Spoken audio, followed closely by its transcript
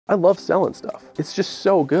I love selling stuff. It's just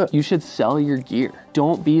so good. You should sell your gear.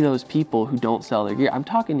 Don't be those people who don't sell their gear. I'm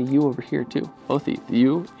talking to you over here too. Both of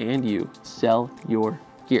you and you, sell your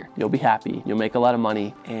gear. You'll be happy, you'll make a lot of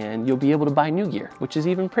money, and you'll be able to buy new gear, which is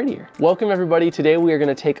even prettier. Welcome everybody. Today we are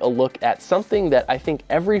gonna take a look at something that I think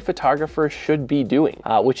every photographer should be doing,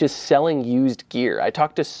 which is selling used gear. I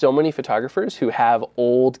talked to so many photographers who have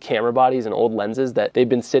old camera bodies and old lenses that they've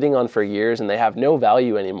been sitting on for years and they have no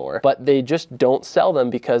value anymore, but they just don't sell them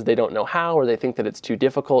because they don't know how, or they think that it's too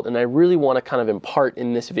difficult. And I really wanna kind of impart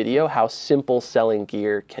in this video how simple selling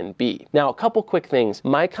gear can be. Now, a couple quick things.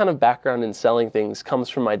 My kind of background in selling things comes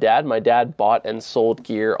from my dad. My dad bought and sold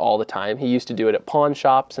gear all the time. He used to do it at pawn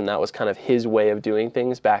shops, and that was kind of his way of doing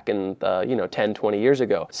things back in the, 10, 20 years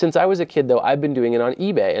ago. Since I was a kid though, I've been doing it on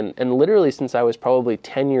eBay, and literally since I was probably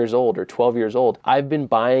 10 years old or 12 years old, I've been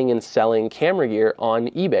buying and selling camera gear on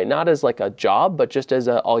eBay, not as like a job, but just as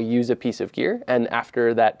I'll use a piece of gear, and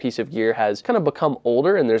after that piece of gear has kind of become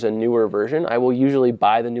older and there's a newer version, I will usually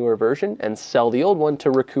buy the newer version and sell the old one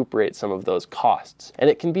to recuperate some of those costs. And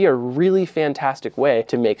it can be a really fantastic way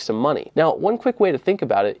to make some money. Now, one quick way to think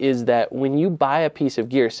about it is that when you buy a piece of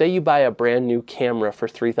gear, say you buy a brand new camera for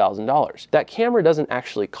 $3,000, that camera doesn't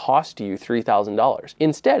actually cost you $3,000.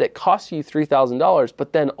 Instead, it costs you $3,000,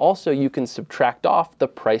 but then also you can subtract off the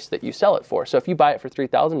price that you sell it for. So if you buy it for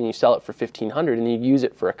 $3,000 and you sell it for $1,500 and you use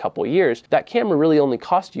it for a couple years, that camera really only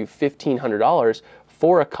cost you $1,500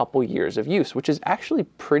 for a couple years of use, which is actually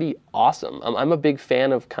pretty awesome. I'm a big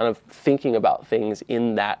fan of kind of thinking about things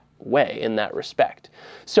in that way, in that respect.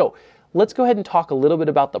 So let's go ahead and talk a little bit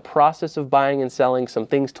about the process of buying and selling, some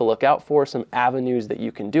things to look out for, some avenues that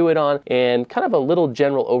you can do it on, and kind of a little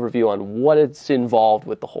general overview on what is involved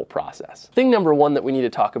with the whole process. Thing number one that we need to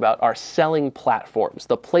talk about are selling platforms,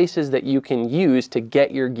 the places that you can use to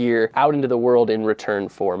get your gear out into the world in return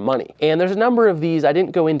for money. And there's a number of these. I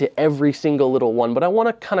didn't go into every single little one, but I want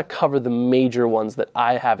to kind of cover the major ones that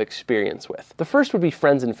I have experience with. The first would be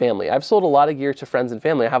friends and family. I've sold a lot of gear to friends and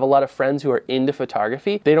family. I have a lot of friends who are into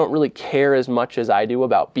photography. They don't really care as much as I do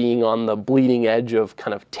about being on the bleeding edge of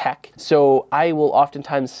kind of tech. So I will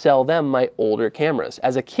oftentimes sell them my older cameras.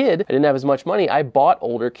 As a kid, I didn't have as much money. I bought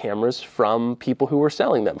older cameras from people who were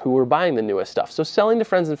selling them, who were buying the newest stuff. So selling to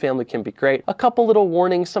friends and family can be great. A couple little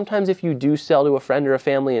warnings. Sometimes if you do sell to a friend or a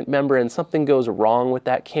family member and something goes wrong with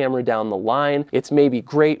that camera down the line, it's maybe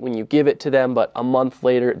great when you give it to them, but a month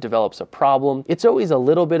later it develops a problem. It's always a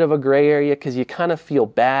little bit of a gray area because you kind of feel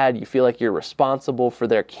bad. You feel like you're responsible for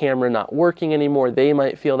their camera not working anymore. They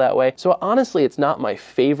might feel that way. So honestly, it's not my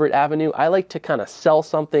favorite avenue. I like to kind of sell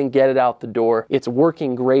something, get it out the door. It's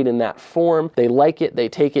working great in that form. They like it, they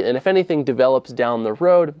take it, and if anything develops down the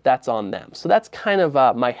road, that's on them. So that's kind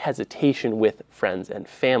of my hesitation with friends and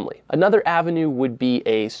family. Another avenue would be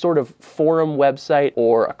a sort of forum website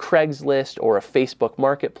or a Craigslist or a Facebook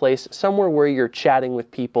marketplace, somewhere where you're chatting with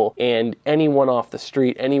people and anyone off the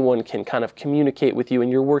street, anyone can kind of communicate with you and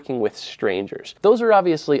you're working with strangers. Those are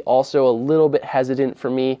obviously also a little bit hesitant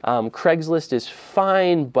for me. Craigslist is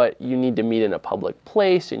fine, but you need to meet in a public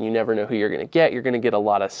place and you never know who you're gonna get. You're gonna get a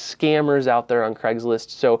lot of scammers out there on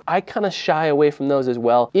Craigslist. So I kind of shy away from those as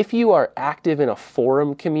well. If you are active in a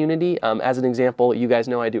forum community, as an example, you guys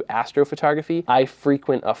know I do astrophotography. I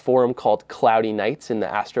frequent a forum called Cloudy Nights in the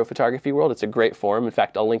astrophotography world. It's a great forum. In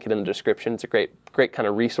fact, I'll link it in the description. It's a great kind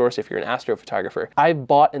of resource if you're an astrophotographer. I've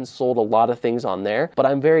bought and sold a lot of things on there, but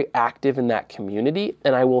I'm very active in that community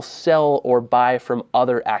and I will sell or buy from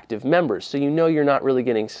other active members. So you know you're not really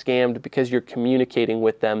getting scammed because you're communicating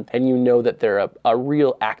with them and you know that they're a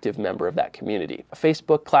real active member of that community.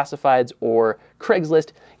 Facebook classifieds or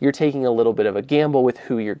Craigslist, you're taking a little bit of a gamble with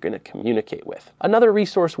who you're going to communicate with. Another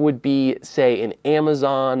resource would be, say, an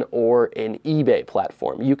Amazon or an eBay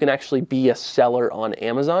platform. You can actually be a seller on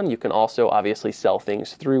Amazon. You can also obviously sell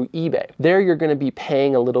things through eBay. There you're going to be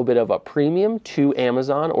paying a little bit of a premium to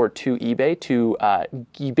Amazon or to eBay to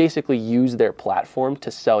you basically use their platform to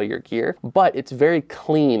sell your gear, but it's very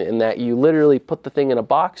clean in that you literally put the thing in a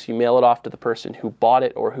box, you mail it off to the person who bought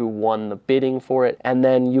it or who won the bidding for it, and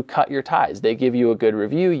then you cut your ties. They give you a good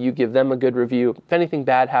review, you give them a good review. If anything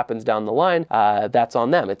bad happens down the line, that's on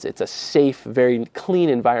them. It's a safe, very clean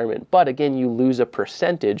environment, but again, you lose a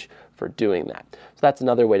percentage for doing that. So that's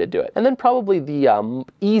another way to do it. And then probably the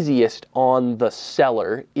easiest on the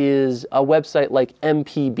seller is a website like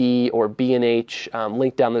MPB or B&H,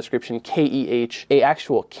 link down in the description, KEH, a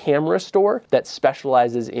actual camera store that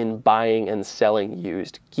specializes in buying and selling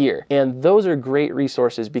used gear. And those are great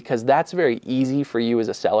resources because that's very easy for you as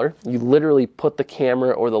a seller. You literally put the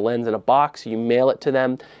camera or the lens in a box, you mail it to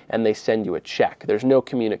them, and they send you a check. There's no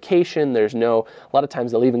communication. There's no, a lot of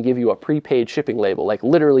times they'll even give you a prepaid shipping label, like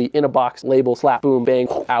literally in a box, label, slap, boom, bang,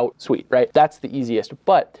 out, sweet, right? That's the easiest,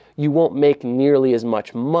 but you won't make nearly as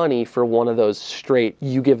much money for one of those straight,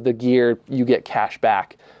 you give the gear, you get cash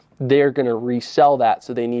back. They're gonna resell that,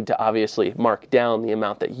 so they need to obviously mark down the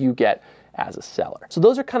amount that you get as a seller. So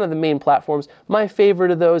those are kind of the main platforms. My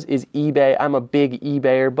favorite of those is eBay. I'm a big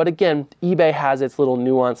eBayer, but again, eBay has its little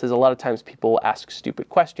nuances. A lot of times people ask stupid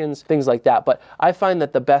questions, things like that, but I find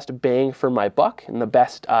that the best bang for my buck and the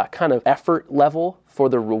best kind of effort level for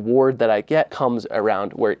the reward that I get comes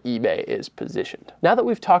around where eBay is positioned. Now that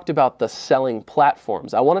we've talked about the selling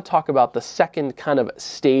platforms, I want to talk about the second kind of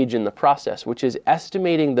stage in the process, which is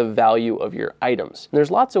estimating the value of your items. And there's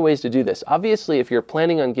lots of ways to do this. Obviously, if you're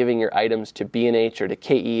planning on giving your items to B&H or to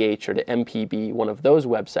KEH or to MPB, one of those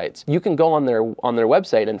websites, you can go on their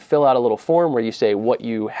website and fill out a little form where you say what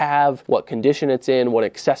you have, what condition it's in, what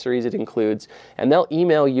accessories it includes, and they'll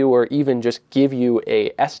email you or even just give you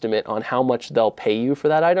an estimate on how much they'll pay you for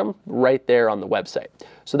that item right there on the website.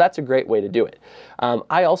 So that's a great way to do it.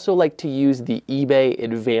 I also like to use the eBay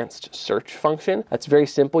advanced search function. That's very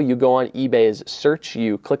simple. You go on eBay's search,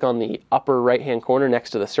 you click on the upper right-hand corner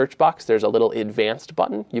next to the search box. There's a little advanced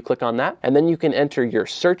button. You click on that, and then you can enter your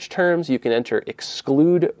search terms, you can enter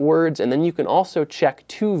exclude words, and then you can also check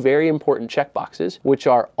two very important checkboxes, which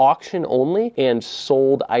are auction only and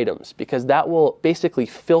sold items, because that will basically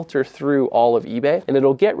filter through all of eBay, and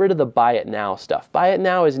it'll get rid of the buy it now stuff. Buy it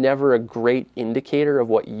now is never a great indicator of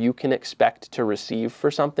what you can expect to receive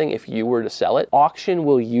for something if you were to sell it. Auction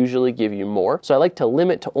will usually give you more. So I like to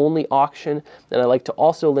limit to only auction, and I like to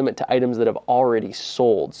also limit to items that have already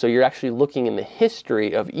sold. So you're actually looking in the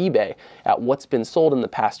history of eBay at what's been sold in the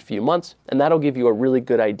past few months, and that'll give you a really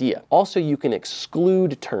good idea. Also, you can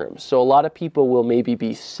exclude terms. So a lot of people will maybe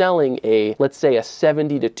be selling a, let's say a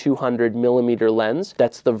 70 to 200 millimeter lens.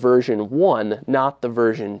 That's the version 1, not the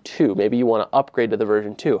version 2. Maybe you want to upgrade to the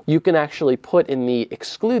version 2. You can actually put in the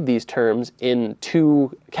exclude these terms in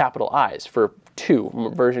 2 capital I's for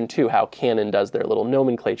version 2, how Canon does their little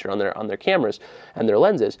nomenclature on their cameras and their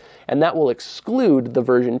lenses, and that will exclude the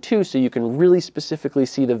version 2, so you can really specifically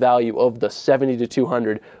see the value of the 70 to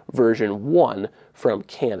 200 version 1 from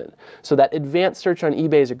Canon. So that advanced search on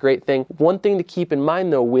eBay is a great thing. One thing to keep in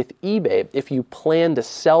mind though with eBay, if you plan to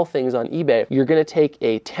sell things on eBay, you're going to take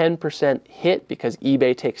a 10% hit because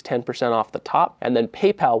eBay takes 10% off the top, and then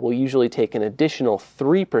PayPal will usually take an additional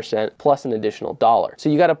 3% plus an additional $1. So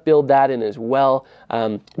you got to build that in as well,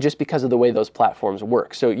 just because of the way those platforms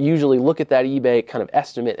work. So usually look at that eBay kind of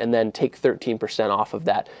estimate and then take 13% off of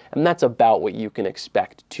that, and that's about what you can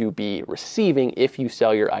expect to be receiving if you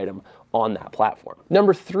sell your item on that platform.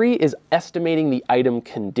 Number 3 is estimating the item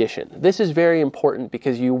condition. This is very important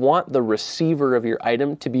because you want the receiver of your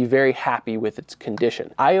item to be very happy with its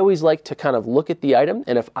condition. I always like to kind of look at the item,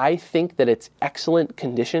 and if I think that it's excellent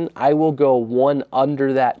condition, I will go one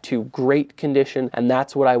under that to great condition, and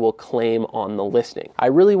that's what I will claim on the listing. I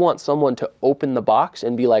really want someone to open the box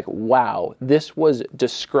and be like, wow, this was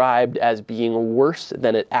described as being worse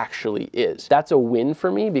than it actually is. That's a win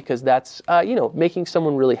for me because that's, making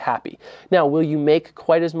someone really happy. Now, will you make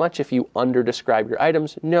quite as much if you under-describe your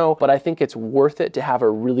items? No, but I think it's worth it to have a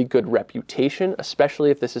really good reputation, especially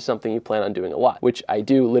if this is something you plan on doing a lot, which I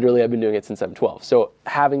do. Literally, I've been doing it since I'm 12. So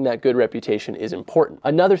having that good reputation is important.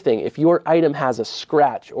 Another thing, if your item has a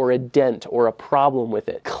scratch or a dent or a problem with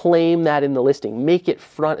it, claim that in the listing. Make it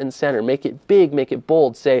front and center. Make it big, make it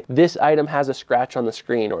bold. Say, this item has a scratch on the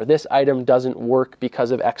screen, or this item doesn't work because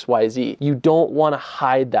of XYZ. You don't want to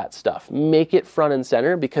hide that stuff. Make it front and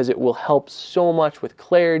center because it will help so much with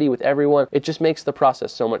clarity with everyone. It just makes the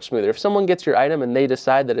process so much smoother. If someone gets your item and they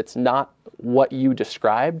decide that it's not what you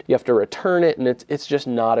described, you have to return it, and it's just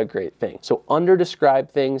not a great thing. So under-describe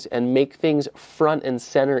things and make things front and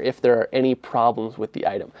center if there are any problems with the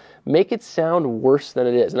item. Make it sound worse than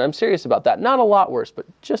it is, and I'm serious about that. Not a lot worse, but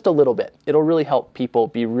just a little bit. It'll really help people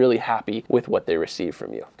be really happy with what they receive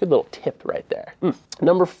from you. Good little tip right there.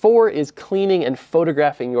 Number 4 is cleaning and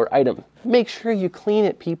photographing your item. Make sure you clean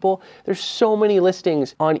it, people. There's so many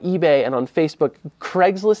listings on eBay and on Facebook.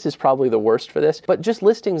 Craigslist is probably the worst for this, but just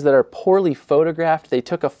listings that are poorly photographed. They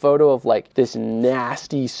took a photo of like this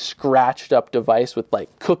nasty scratched up device with like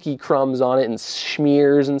cookie crumbs on it and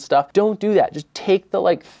smears and stuff. Don't do that. Just take the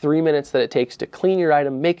like 3 3 minutes that it takes to clean your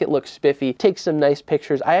item, make it look spiffy, take some nice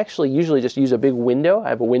pictures. I actually usually just use a big window. I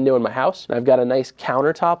have a window in my house, and I've got a nice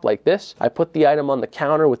countertop like this. I put the item on the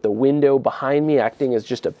counter with the window behind me acting as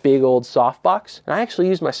just a big old softbox. And I actually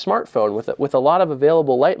use my smartphone with a lot of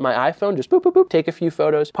available light, my iPhone, just boop, boop, boop, take a few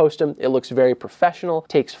photos, post them. It looks very professional,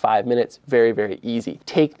 takes 5 minutes, very, very easy.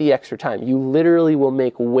 Take the extra time. You literally will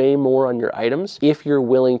make way more on your items if you're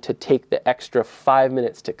willing to take the extra 5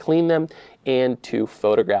 minutes to clean them and to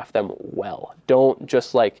photograph them well. Don't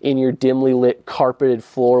just like in your dimly lit carpeted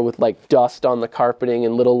floor with like dust on the carpeting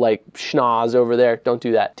and little like schnoz over there. Don't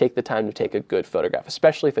do that. Take the time to take a good photograph,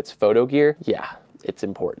 especially if it's photo gear. Yeah, it's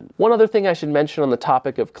important. One other thing I should mention on the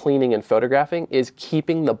topic of cleaning and photographing is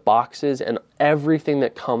keeping the boxes and everything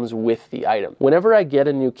that comes with the item. Whenever I get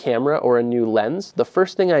a new camera or a new lens, the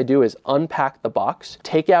first thing I do is unpack the box,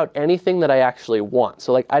 take out anything that I actually want.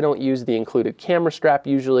 So like I don't use the included camera strap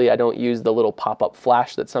usually, I don't use the little pop-up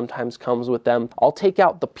flash that sometimes comes with them. I'll take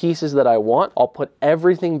out the pieces that I want, I'll put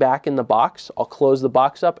everything back in the box, I'll close the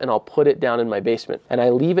box up and I'll put it down in my basement. And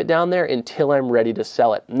I leave it down there until I'm ready to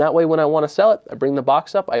sell it. And that way when I want to sell it, I bring the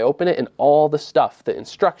box up, I open it, and all the stuff, the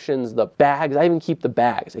instructions, the bags, I even keep the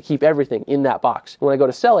bags, I keep everything in that box. When I go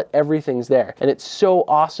to sell it, everything's there. And it's so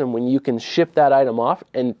awesome when you can ship that item off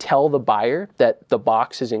and tell the buyer that the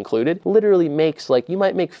box is included. Literally makes like, you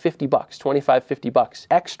might make 50 bucks, 25, 50 bucks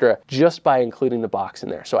extra just by including the box in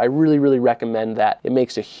there. So I really, really recommend that. It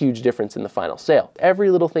makes a huge difference in the final sale.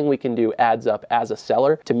 Every little thing we can do adds up as a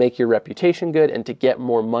seller to make your reputation good and to get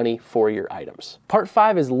more money for your items. Part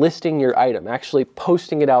 5 is listing your item, actually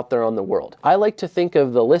posting it out there on the world. I like to think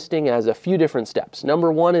of the listing as a few different steps.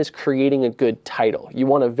 Number 1 is creating a good title. You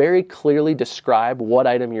want to very clearly describe what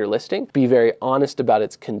item you're listing, be very honest about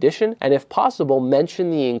its condition, and if possible, mention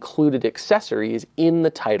the included accessories in the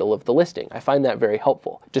title of the listing. I find that very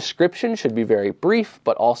helpful. Description should be very brief,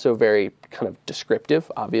 but also very kind of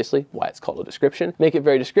descriptive, obviously, why it's called a description. Make it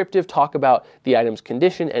very descriptive, talk about the item's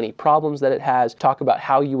condition, any problems that it has, talk about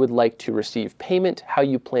how you would like to receive payment, how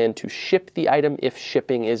you plan to ship the item if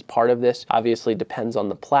shipping is part of this. Obviously depends on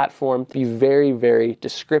the platform. Be very, very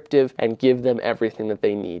descriptive and give them everything that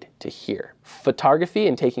they need to hear. Photography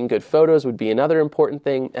and taking good photos would be another important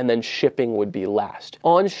thing, and then shipping would be last.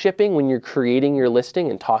 On shipping, when you're creating your listing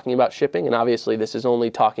and talking about shipping, and obviously this is only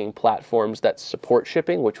talking platforms that support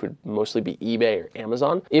shipping, which would mostly be eBay or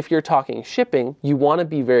Amazon. If you're talking shipping, you want to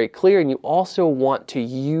be very clear, and you also want to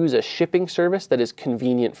use a shipping service that is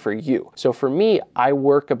convenient for you. So for me, I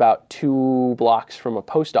work about 2 blocks from a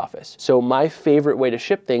post office. So my favorite way to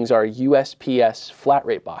ship things are USPS flat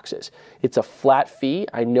rate boxes. It's a flat fee.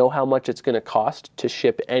 I know how much it's going to cost to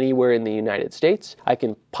ship anywhere in the United States. I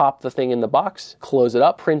can pop the thing in the box, close it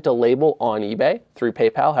up, print a label on eBay through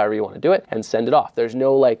PayPal, however you want to do it, and send it off. There's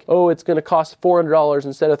no like, oh, it's going to cost $400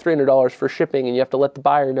 instead of $300 for shipping, and you have to let the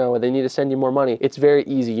buyer know and they need to send you more money. It's very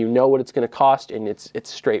easy. You know what it's going to cost, and it's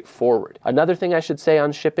straightforward. Another thing I should say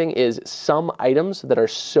on shipping is some items that are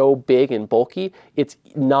so big and bulky, it's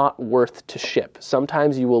not worth to ship.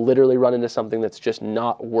 Sometimes you will literally run into something that's just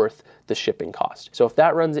not worth the shipping cost. So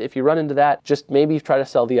if you run into that, just maybe try to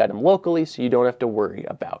sell the item locally so you don't have to worry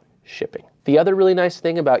about shipping. The other really nice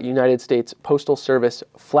thing about United States Postal Service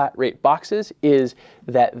flat rate boxes is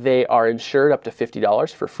that they are insured up to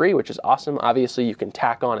 $50 for free, which is awesome. Obviously, you can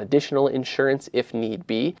tack on additional insurance if need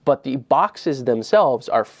be, but the boxes themselves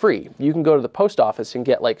are free. You can go to the post office and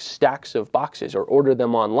get like stacks of boxes or order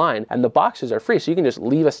them online, and the boxes are free. So you can just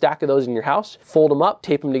leave a stack of those in your house, fold them up,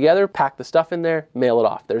 tape them together, pack the stuff in there, mail it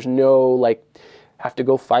off. There's no like, have to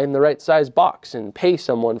go find the right size box and pay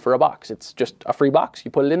someone for a box. It's just a free box.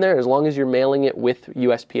 You put it in there. As long as you're mailing it with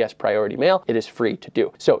USPS priority mail, it is free to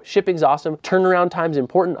do. So shipping's awesome. Turnaround time's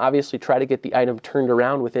important. Obviously, try to get the item turned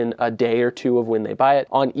around within a day or 2 of when they buy it.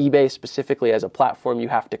 On eBay specifically as a platform, you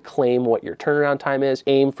have to claim what your turnaround time is.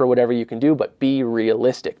 Aim for whatever you can do, but be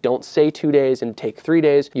realistic. Don't say 2 days and take 3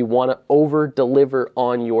 days. You want to over deliver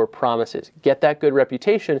on your promises. Get that good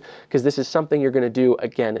reputation, because this is something you're going to do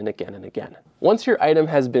again and again and again. Once your item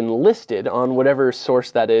has been listed on whatever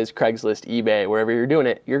source that is, Craigslist, eBay, wherever you're doing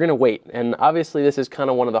it, you're gonna wait. And obviously this is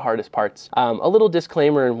kind of one of the hardest parts. A little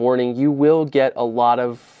disclaimer and warning, you will get a lot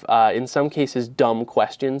of, in some cases, dumb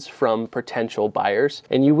questions from potential buyers.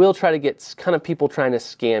 And you will try to get kind of people trying to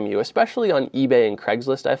scam you, especially on eBay and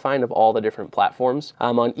Craigslist, I find, of all the different platforms.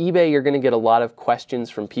 On eBay, you're gonna get a lot of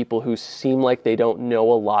questions from people who seem like they don't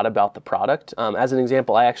know a lot about the product. As an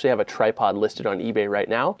example, I actually have a tripod listed on eBay right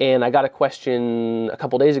now, and I got a question question a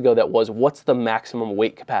couple days ago that was, what's the maximum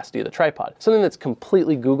weight capacity of the tripod? Something that's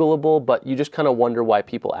completely Googleable, but you just kind of wonder why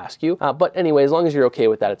people ask you. But anyway, as long as you're okay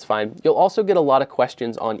with that, it's fine. You'll also get a lot of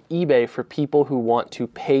questions on eBay for people who want to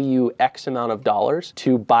pay you X amount of dollars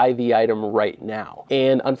to buy the item right now.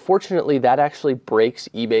 And unfortunately, that actually breaks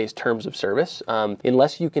eBay's terms of service.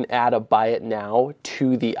 Unless you can add a buy it now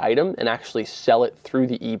to the item and actually sell it through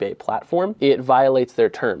the eBay platform, it violates their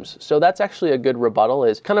terms. So that's actually a good rebuttal,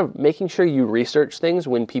 is kind of making sure you research things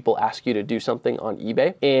when people ask you to do something on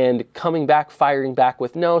eBay, and firing back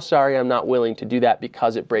with, no, sorry, I'm not willing to do that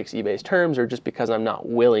because it breaks eBay's terms, or just because I'm not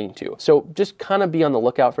willing to. So just kind of be on the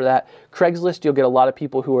lookout for that. Craigslist, you'll get a lot of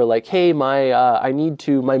people who are like, hey, my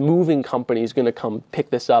moving company is gonna come pick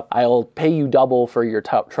this up. I'll pay you double for your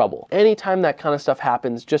trouble. Anytime that kind of stuff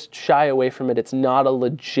happens, just shy away from it. It's not a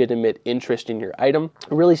legitimate interest in your item.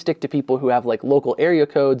 Really stick to people who have like local area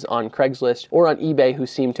codes on Craigslist or on eBay who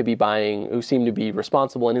seem to be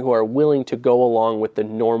responsible and who are willing to go along with the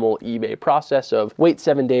normal eBay process of wait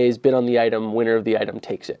 7 days, bid on the item, winner of the item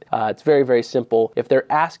takes it. It's very, very simple. If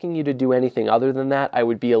they're asking you to do anything other than that, I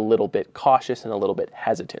would be a little bit cautious and a little bit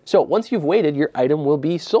hesitant. So once you've waited, your item will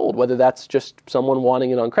be sold, whether that's just someone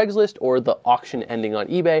wanting it on Craigslist or the auction ending on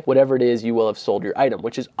eBay. Whatever it is, you will have sold your item,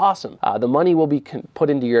 which is awesome. The money will be put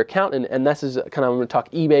into your account, and this is kind of, I'm going to talk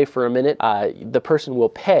eBay for a minute. The person will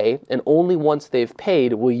pay, and only once they've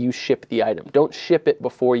paid will you ship the item. Don't ship it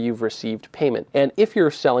before you've received payment. And if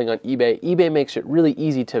you're selling on eBay, eBay makes it really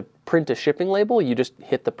easy to print a shipping label. You just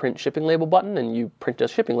hit the print shipping label button and you print a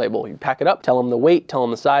shipping label. You pack it up, tell them the weight, tell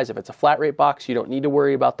them the size. If it's a flat rate box, you don't need to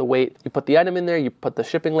worry about the weight. You put the item in there, you put the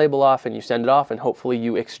shipping label off, and you send it off, and hopefully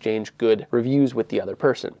you exchange good reviews with the other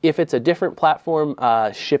person. If it's a different platform,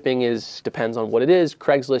 shipping depends on what it is.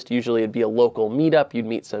 Craigslist, usually it'd be a local meetup. You'd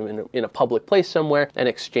meet some in a public place somewhere and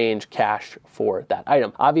exchange cash for that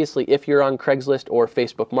item. Obviously, if you're on Craigslist or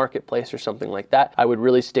Facebook Marketplace or something like that, I would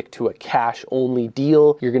really stick to a cash only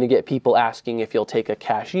deal. You're going to get people asking if you'll take a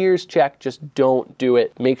cashier's check. Just don't do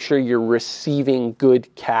it. Make sure you're receiving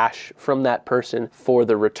good cash from that person for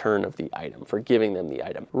the return of the item, for giving them the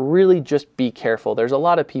item. Really just be careful. There's a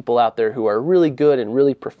lot of people out there who are really good and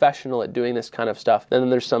really professional at doing this kind of stuff. And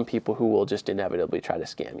then there's some people who will just inevitably try to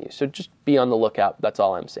scam you. So just be on the lookout. That's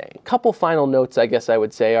all I'm saying. Couple final notes, I guess I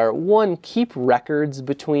would say, are one, keep records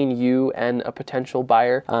between you and a potential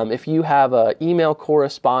buyer. If you have an email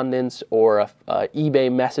correspondence or a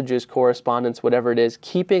eBay messages correspondence, whatever it is,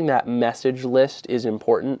 keeping that message list is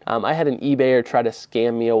important. I had an eBayer try to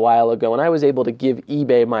scam me a while ago, and I was able to give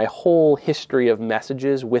eBay my whole history of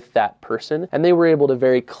messages with that person, and they were able to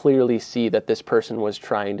very clearly see that this person was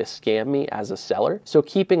trying to scam me as a seller. So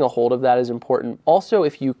keeping a hold of that is important. Also,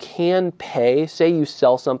 if you can pay, say you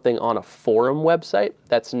sell something on a forum website,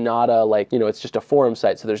 that's not it's just a forum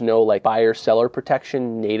site, so there's no like buyer-seller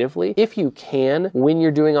protection natively. If you can, when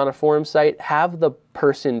you're doing on a forum site, have the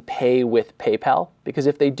person pay with PayPal, because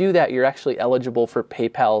if they do that, you're actually eligible for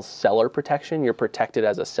PayPal's seller protection. You're protected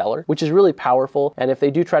as a seller, which is really powerful. And if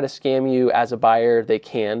they do try to scam you as a buyer, they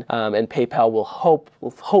can, and PayPal will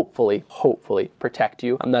hopefully protect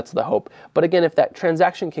you. That's the hope. But again, if that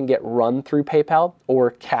transaction can get run through PayPal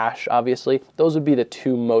or cash, obviously, those would be the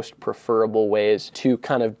two most preferable ways to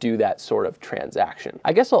kind of do that sort of transaction.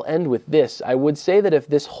 I guess I'll end with this. I would say that if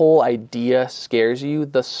this whole idea scares you,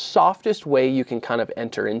 the softest way you can kind of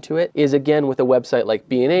enter into it is, again, with a website like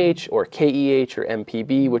B&H or KEH or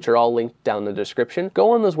MPB, which are all linked down in the description.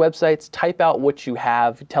 Go on those websites, type out what you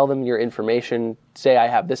have, tell them your information, say I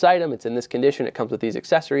have this item, it's in this condition, it comes with these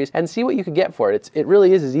accessories, and see what you could get for it. It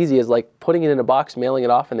really is as easy as like putting it in a box, mailing it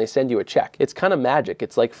off, and they send you a check. It's kind of magic.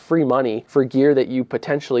 It's like free money for gear that you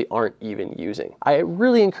potentially aren't even using. I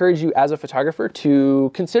really encourage you as a photographer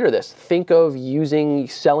to consider this. Think of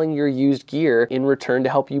selling your used gear in return to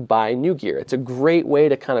help you buy new gear. It's a great way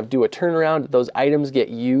to kind of do a turnaround. Those items get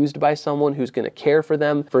used by someone who's going to care for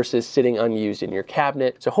them versus sitting unused in your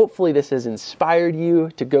cabinet. So hopefully this has inspired you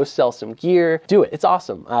to go sell some gear. Do it. It's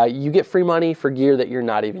awesome. You get free money for gear that you're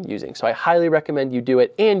not even using. So I highly recommend you do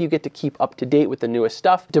it, and you get to keep up to date with the newest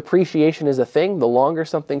stuff. Depreciation is a thing. The longer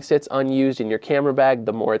something sits unused in your camera bag,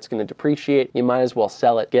 the more it's going to depreciate. You might as well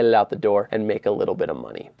sell it, get it out the door, and make a little bit of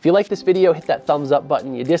money. If you like this video, hit that thumbs up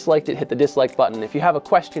button. You disliked it, hit the dislike button. If you have a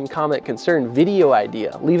question, comment, concern, video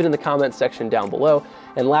idea, leave it in the comments section down below.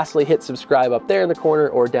 And lastly, hit subscribe up there in the corner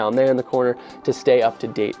or down there in the corner to stay up to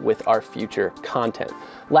date with our future content.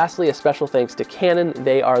 Lastly, a special thanks to Canon.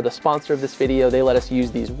 They are the sponsor of this video. They let us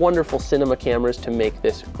use these wonderful cinema cameras to make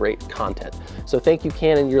this great content. So thank you,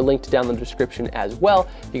 Canon. You're linked down in the description as well.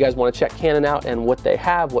 If you guys want to check Canon out and what they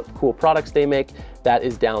have, what cool products they make, that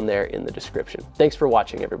is down there in the description. Thanks for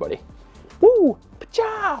watching, everybody. Woo!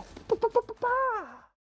 Pachow! Pa-pa-pa-pa-pa!